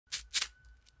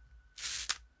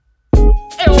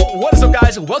What is up,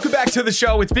 guys? Welcome back to the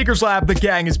show. It's Beaker's Lab. The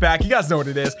gang is back. You guys know what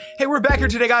it is. Hey, we're back here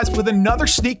today, guys, with another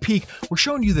sneak peek. We're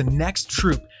showing you the next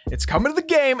troop. It's coming to the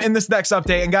game in this next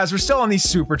update. And guys, we're still on these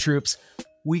super troops.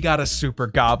 We got a super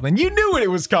goblin. You knew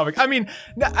it was coming. I mean,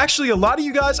 actually, a lot of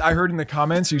you guys, I heard in the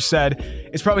comments, you said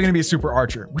it's probably going to be a super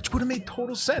archer, which would have made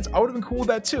total sense. I would have been cool with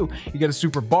that too. You get a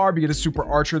super barb, you get a super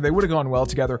archer. They would have gone well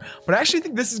together. But I actually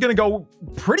think this is going to go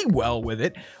pretty well with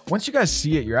it. Once you guys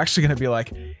see it, you're actually going to be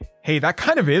like, hey, that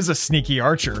kind of is a sneaky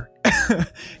archer.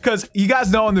 Because you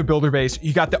guys know in the builder base,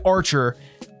 you got the archer.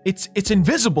 It's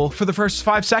invisible for the first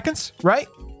 5 seconds, right?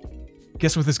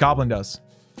 Guess what this goblin does?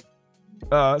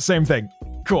 Same thing.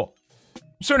 Cool.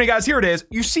 So anyway, guys, here it is.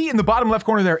 You see in the bottom left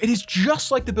corner there, it is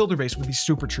just like the builder base with these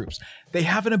super troops. They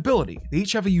have an ability. They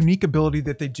each have a unique ability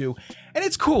that they do. And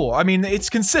it's cool. I mean,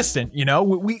 it's consistent, you know?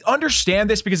 We understand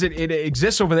this because it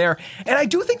exists over there. And I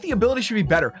do think the ability should be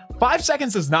better. 5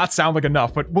 seconds does not sound like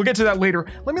enough, but we'll get to that later.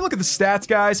 Let me look at the stats,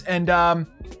 guys. And,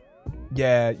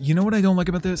 yeah, you know what I don't like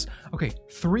about this? Okay,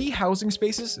 3 housing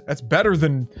spaces. That's better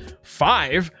than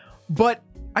 5, but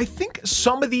I think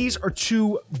some of these are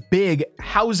too big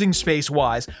housing space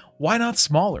wise. Why not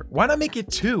smaller? Why not make it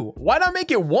 2? Why not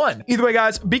make it 1? Either way,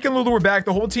 guys, Beak and Lulu are back.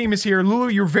 The whole team is here. Lulu,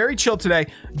 you're very chill today.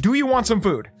 Do you want some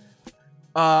food?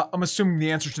 I'm assuming the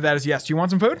answer to that is yes. Do you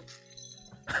want some food?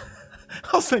 I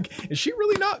was like, is she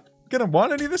really not gonna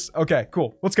want any of this? Okay,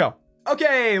 cool. Let's go.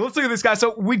 Okay, let's look at this, guys.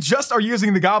 So we just are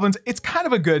using the goblins. It's kind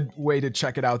of a good way to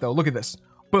check it out, though. Look at this.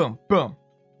 Boom, boom,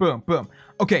 boom, boom.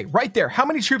 Okay, right there. How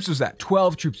many troops was that?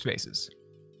 12 troop spaces.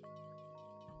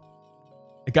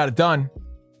 It got it done.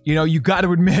 You know, you got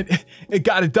to admit, it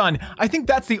got it done. I think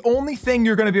that's the only thing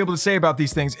you're going to be able to say about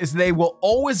these things is they will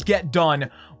always get done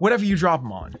whatever you drop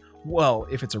them on. Well,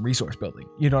 if it's a resource building,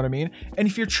 you know what I mean? And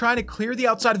if you're trying to clear the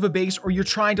outside of a base, or you're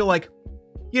trying to, like,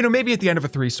 you know, maybe at the end of a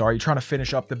 3-star, you're trying to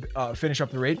finish up the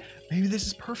raid. Maybe this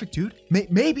is perfect, dude.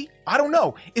 Maybe. I don't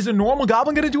know. Is a normal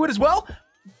goblin going to do it as well?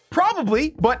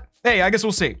 Probably, but hey, I guess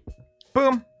we'll see.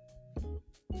 Boom.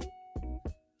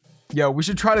 Yo, we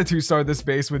should try to 2-star this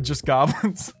base with just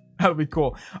goblins. That'll be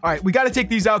cool. All right, we got to take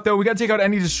these out, though. We got to take out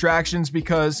any distractions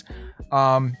because,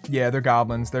 yeah, they're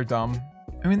goblins. They're dumb.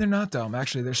 I mean, they're not dumb.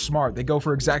 Actually, they're smart. They go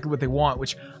for exactly what they want,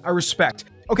 which I respect.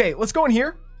 Okay, let's go in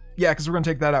here. Yeah, because we're going to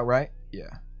take that out, right? Yeah.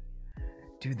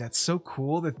 Dude, that's so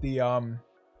cool that the,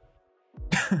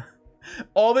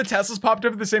 all the Teslas popped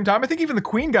up at the same time. I think even the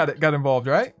queen got involved,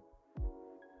 right?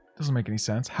 Doesn't make any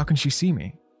sense. How can she see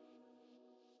me?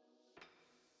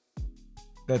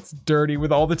 That's dirty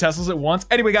with all the Teslas at once.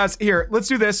 Anyway, guys, here, let's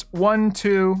do this. 1,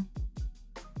 2.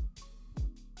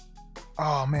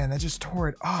 Oh, man, that just tore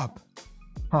it up.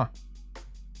 Huh. All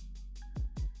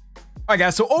right,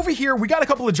 guys, so over here, we got a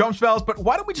couple of jump spells, but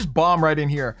why don't we just bomb right in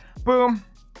here? Boom.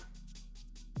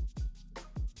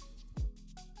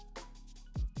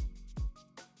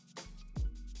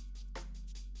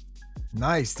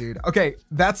 Nice, dude. Okay,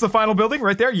 that's the final building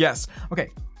right there. Yes. Okay.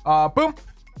 Boom.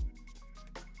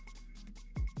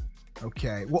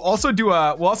 Okay. We'll also do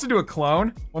a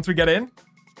clone once we get in.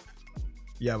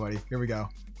 Yeah, buddy. Here we go. All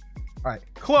right.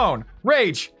 Clone.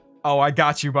 Rage. Oh, I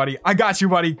got you, buddy. I got you,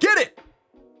 buddy. Get it.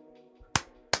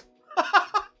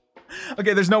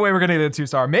 Okay, there's no way we're gonna get a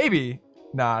 2-star. Maybe.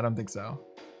 Nah, I don't think so.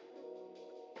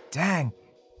 Dang.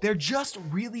 They're just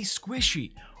really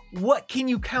squishy. What can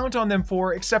you count on them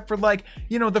for except for, like,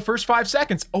 you know, the first 5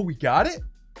 seconds? Oh, we got it?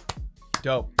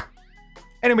 Dope.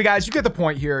 Anyway, guys, you get the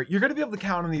point here. You're going to be able to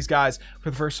count on these guys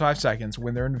for the first 5 seconds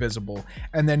when they're invisible,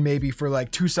 and then maybe for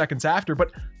like 2 seconds after,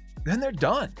 but then they're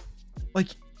done. Like,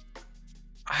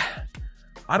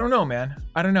 I don't know, man.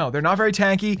 I don't know. They're not very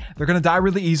tanky. They're going to die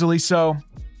really easily, so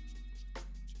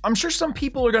I'm sure some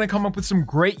people are going to come up with some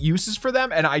great uses for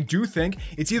them, and I do think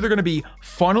it's either going to be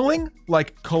funneling,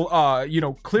 like, you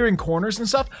know, clearing corners and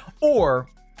stuff, or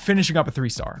finishing up a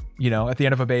 3-star, you know, at the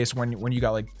end of a base when you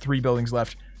got like 3 buildings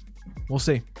left. We'll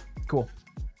see. Cool.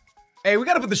 Hey, we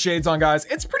got to put the shades on, guys.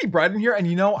 It's pretty bright in here, and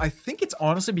you know, I think it's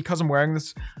honestly because I'm wearing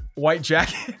this white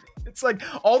jacket. It's like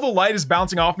all the light is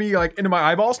bouncing off me, like into my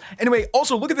eyeballs. Anyway,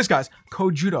 also look at this, guys.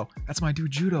 Code Judo. That's my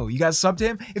dude Judo. You guys sub to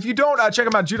him? If you don't, check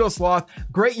him out. Judo Sloth,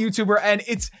 great YouTuber, and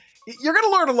you're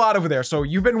gonna learn a lot over there. So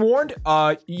you've been warned.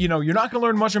 You know, you're not gonna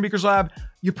learn much on Beaker's Lab.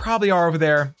 You probably are over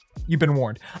there. You've been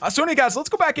warned. So anyway, guys, let's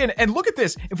go back in and look at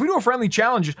this. If we do a friendly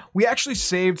challenge, we actually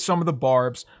saved some of the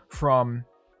barbs from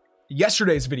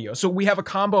yesterday's video. So we have a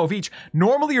combo of each.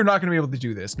 Normally, you're not going to be able to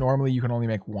do this. Normally, you can only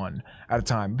make 1 at a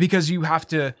time because you have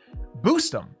to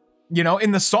boost them. you know,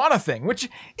 in the sauna thing, which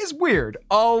is weird.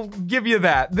 I'll give you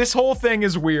that. This whole thing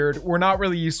is weird. We're not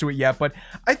really used to it yet, but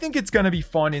I think it's going to be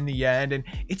fun in the end. And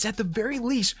it's at the very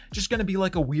least just going to be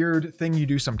like a weird thing you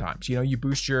do sometimes. You know, you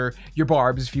boost your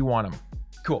barbs if you want them.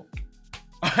 Cool.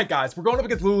 All right, guys, we're going up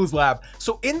against Lulu's lab.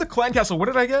 So in the clan castle, what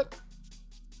did I get?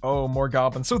 Oh, more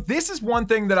goblins. So this is one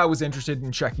thing that I was interested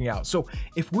in checking out. So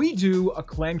if we do a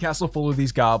clan castle full of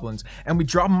these goblins and we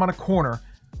drop them on a corner,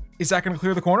 is that going to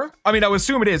clear the corner? I mean, I would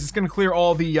assume it is. It's going to clear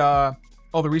all the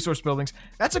resource buildings.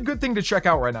 That's a good thing to check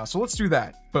out right now. So let's do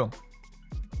that. Boom.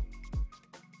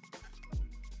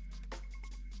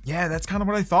 Yeah, that's kind of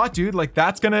what I thought, dude. Like,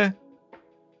 that's going to...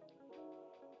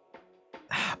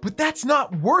 But that's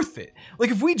not worth it.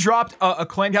 Like, if we dropped a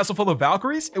clan castle full of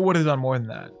Valkyries, it would have done more than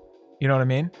that. You know what I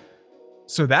mean?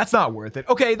 So that's not worth it.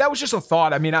 Okay, that was just a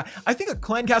thought. I mean, I think a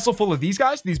clan castle full of these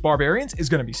guys, these barbarians, is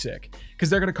going to be sick. Because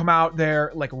they're going to come out,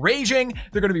 they're like raging,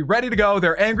 they're going to be ready to go,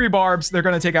 they're angry barbs, they're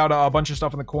going to take out a bunch of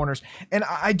stuff in the corners. And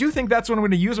I do think that's what I'm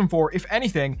going to use them for. If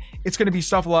anything, it's going to be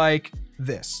stuff like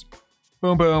this.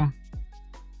 Boom, boom.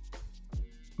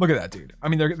 Look at that, dude. I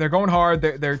mean, they're going hard,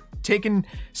 they're taking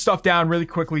stuff down really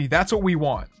quickly. That's what we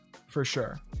want, for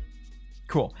sure.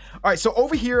 Cool. All right, so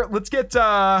over here, let's get,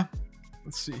 let's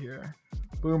see here.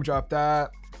 Boom, drop that.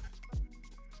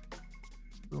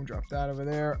 Boom, drop that over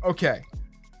there. Okay.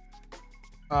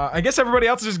 I guess everybody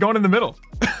else is just going in the middle.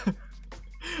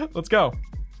 Let's go.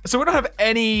 So we don't have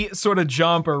any sort of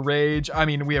jump or rage. I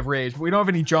mean, we have rage, but we don't have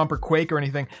any jump or quake or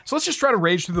anything. So let's just try to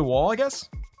rage through the wall, I guess.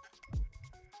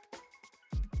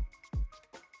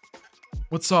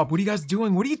 What's up? What are you guys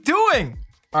doing? What are you doing?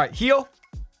 All right, heal.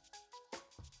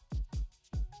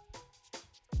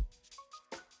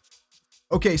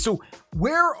 Okay, so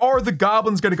where are the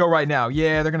goblins gonna go right now?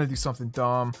 Yeah, they're gonna do something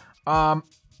dumb.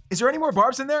 Is there any more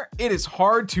barbs in there? It is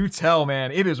hard to tell,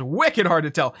 man. It is wicked hard to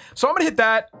tell. So I'm gonna hit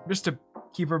that just to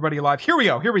keep everybody alive. Here we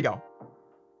go, here we go.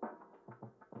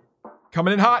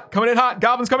 Coming in hot,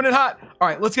 goblins coming in hot. All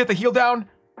right, let's get the heal down.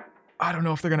 I don't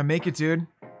know if they're gonna make it, dude.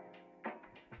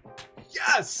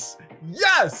 Yes,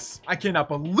 yes! I cannot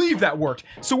believe that worked.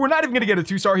 So we're not even gonna get a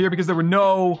 2-star here because there were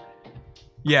no...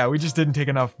 Yeah, we just didn't take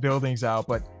enough buildings out,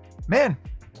 but man,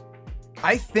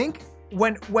 I think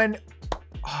when,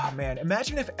 oh man,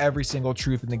 imagine if every single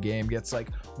troop in the game gets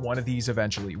like one of these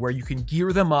eventually, where you can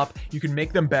gear them up, you can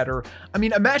make them better. I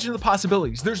mean, imagine the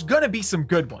possibilities. There's gonna be some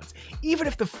good ones. Even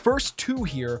if the first 2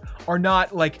 here are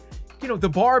not like, you know, the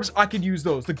barbs, I could use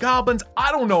those. The goblins,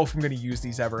 I don't know if I'm gonna use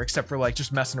these ever, except for like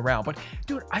just messing around. But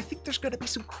dude, I think there's gonna be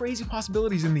some crazy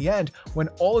possibilities in the end when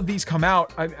all of these come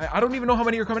out. I don't even know how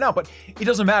many are coming out, but it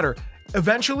doesn't matter.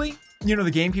 Eventually, you know, the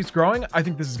game keeps growing. I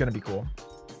think this is gonna be cool.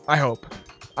 I hope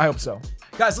so.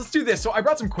 Guys, let's do this. So I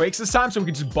brought some quakes this time so we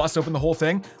can just bust open the whole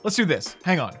thing. Let's do this.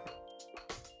 Hang on.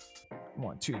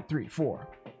 1, 2, 3, 4.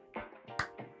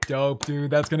 Dope,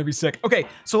 dude. That's gonna be sick. Okay,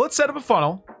 so let's set up a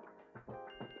funnel.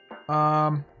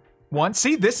 One.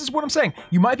 See, this is what I'm saying.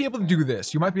 You might be able to do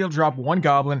this. You might be able to drop 1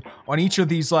 goblin on each of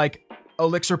these like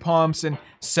elixir pumps and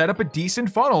set up a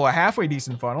decent funnel, a halfway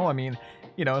decent funnel. I mean,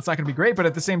 you know, it's not gonna be great, but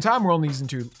at the same time, we're only using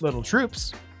 2 little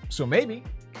troops. So maybe,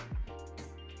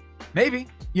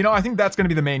 you know, I think that's gonna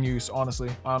be the main use, honestly.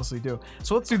 I honestly do.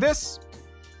 So let's do this.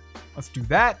 Let's do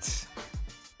that.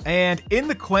 And in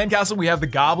the clan castle, we have the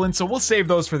goblins, so we'll save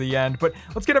those for the end, but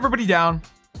let's get everybody down.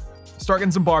 Start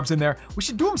getting some barbs in there. We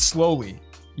should do them slowly.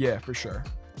 Yeah, for sure.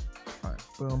 All right,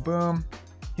 boom, boom.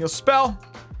 Heal spell.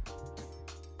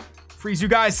 Freeze you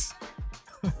guys.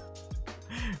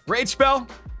 Rage spell.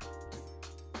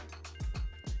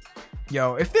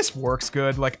 Yo, if this works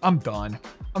good, like, I'm done.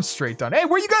 I'm straight done. Hey,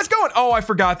 where you guys going? Oh, I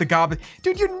forgot the goblin.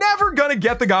 Dude, you're never gonna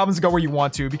get the goblins to go where you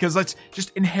want to because that's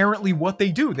just inherently what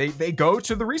they do. They go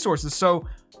to the resources, so...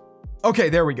 Okay,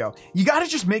 there we go. You gotta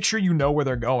just make sure you know where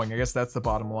they're going. I guess that's the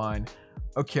bottom line.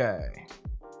 Okay.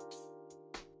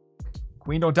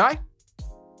 Queen, don't die.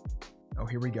 Oh,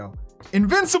 here we go.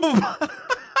 Invincible.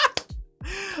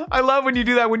 I love when you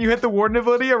do that, when you hit the warden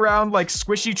ability around like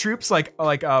squishy troops, like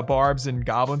barbs and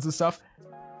goblins and stuff.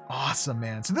 Awesome,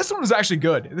 man. So this one was actually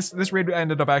good. This raid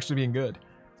ended up actually being good.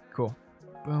 Cool.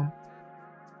 Boom.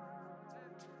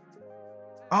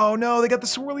 Oh no, they got the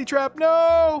swirly trap.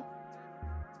 No.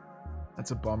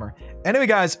 That's a bummer. Anyway,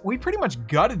 guys, we pretty much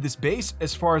gutted this base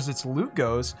as far as its loot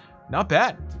goes. Not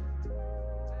bad.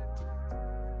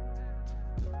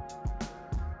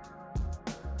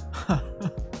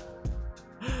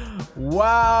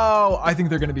 Wow. I think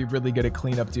they're going to be really good at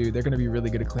cleanup, dude. They're going to be really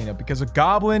good at cleanup because a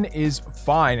goblin is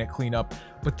fine at cleanup,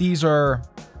 but these are...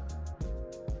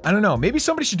 I don't know. Maybe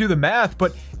somebody should do the math,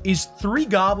 but is 3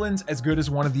 goblins as good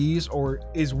as one of these, or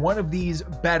is one of these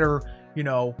better, you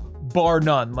know, bar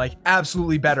none, like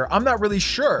absolutely better? I'm not really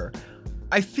sure.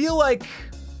 I feel like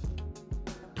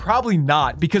probably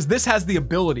not, because this has the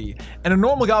ability and a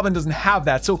normal goblin doesn't have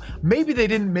that. So maybe they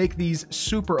didn't make these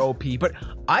super OP, but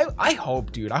I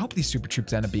hope, dude, I hope these super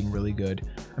troops end up being really good.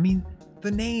 I mean,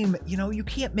 the name, you know, you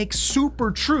can't make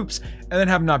super troops and then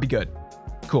have them not be good.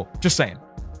 Cool, just saying.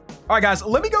 All right, guys,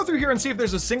 let me go through here and see if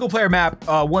there's a single player map,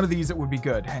 one of these that would be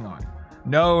good. Hang on.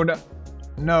 No.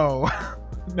 No.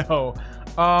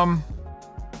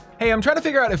 Hey, I'm trying to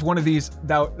figure out if one of these,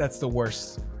 that's the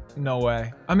worst. No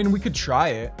way. I mean, we could try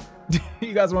it.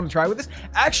 You guys want to try with this?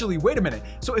 Actually, wait a minute.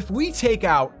 So if we take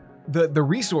out the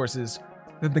resources,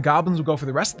 then the goblins will go for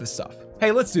the rest of this stuff.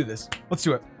 Hey, let's do this. Let's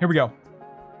do it. Here we go.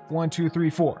 1, 2, 3,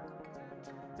 4.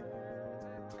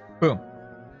 Boom.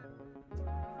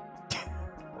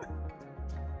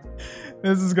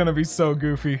 This is gonna be so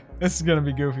goofy. This is gonna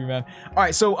be goofy, man. All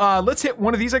right, so let's hit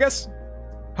one of these, I guess.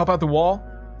 Help out the wall.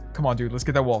 Come on, dude. Let's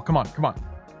get that wall. Come on, come on.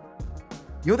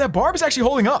 Yo, that barb is actually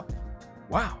holding up.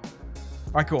 Wow.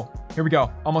 All right, cool. Here we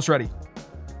go. Almost ready.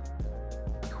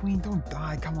 Queen, don't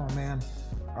die. Come on, man.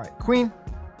 All right, queen.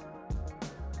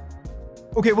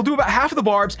 Okay, we'll do about half of the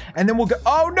barbs, and then we'll go.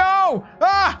 Oh, no!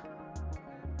 Ah!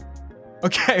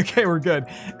 Okay, we're good.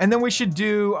 And then we should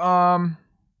do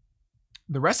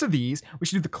the rest of these. We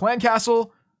should do the clan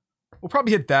castle. We'll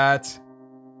probably hit that.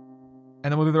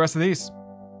 And then we'll do the rest of these.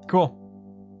 Cool.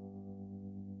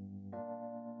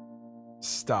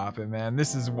 Stop it, man.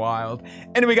 This is wild.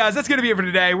 Anyway, guys, that's going to be it for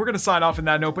today. We're going to sign off on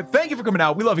that note, but thank you for coming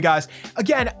out. We love you guys.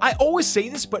 Again, I always say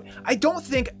this, but I don't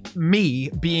think me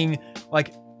being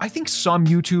like, I think some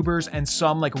YouTubers and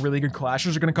some like really good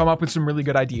clashers are going to come up with some really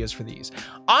good ideas for these.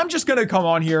 I'm just going to come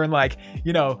on here and like,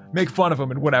 you know, make fun of them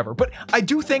and whatever. But I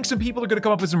do think some people are going to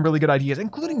come up with some really good ideas,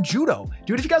 including Judo.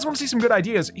 Dude, if you guys want to see some good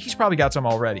ideas, he's probably got some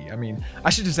already. I mean,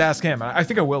 I should just ask him. I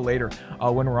think I will later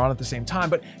when we're on at the same time.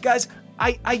 But guys,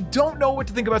 I don't know what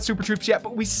to think about Super Troops yet,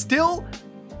 but we still,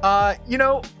 you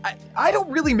know, I don't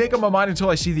really make up my mind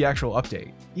until I see the actual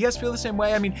update. You guys feel the same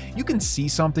way? I mean, you can see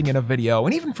something in a video,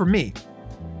 and even for me,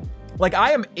 like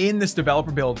I am in this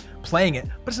developer build playing it,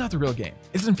 but it's not the real game.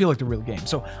 It doesn't feel like the real game.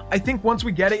 So I think once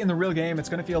we get it in the real game, it's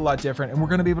going to feel a lot different. And we're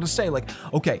going to be able to say like,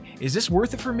 okay, is this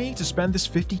worth it for me to spend this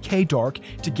 50K dark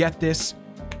to get this,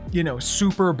 you know,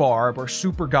 super barb or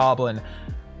super goblin?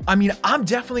 I mean, I'm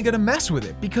definitely going to mess with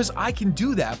it because I can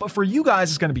do that. But for you guys,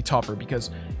 it's going to be tougher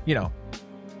because, you know,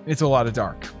 it's a lot of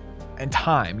dark and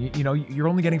time. You know, you're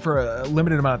only getting for a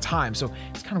limited amount of time. So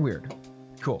it's kind of weird.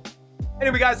 Cool.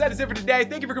 Anyway, guys, that is it for today.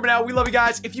 Thank you for coming out. We love you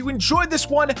guys. If you enjoyed this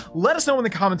one, let us know in the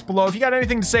comments below. If you got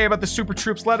anything to say about the Super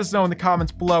Troops, let us know in the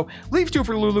comments below. Leave 2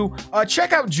 for Lulu.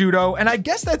 Check out Judo. And I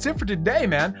guess that's it for today,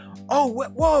 man. Oh,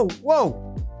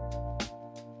 whoa.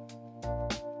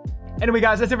 Anyway,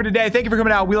 guys, that's it for today. Thank you for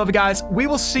coming out. We love you guys. We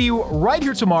will see you right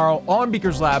here tomorrow on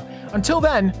Beaker's Lab. Until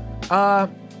then,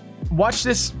 watch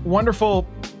this wonderful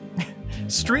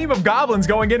stream of goblins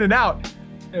going in and out.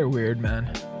 They're weird,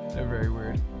 man. They're very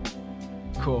weird.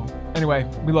 Cool. Anyway,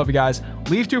 we love you guys.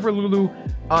 Leave 2 for Lulu.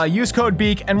 Use code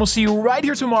BEAK, and we'll see you right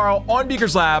here tomorrow on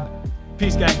Beaker's Lab.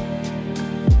 Peace, gang.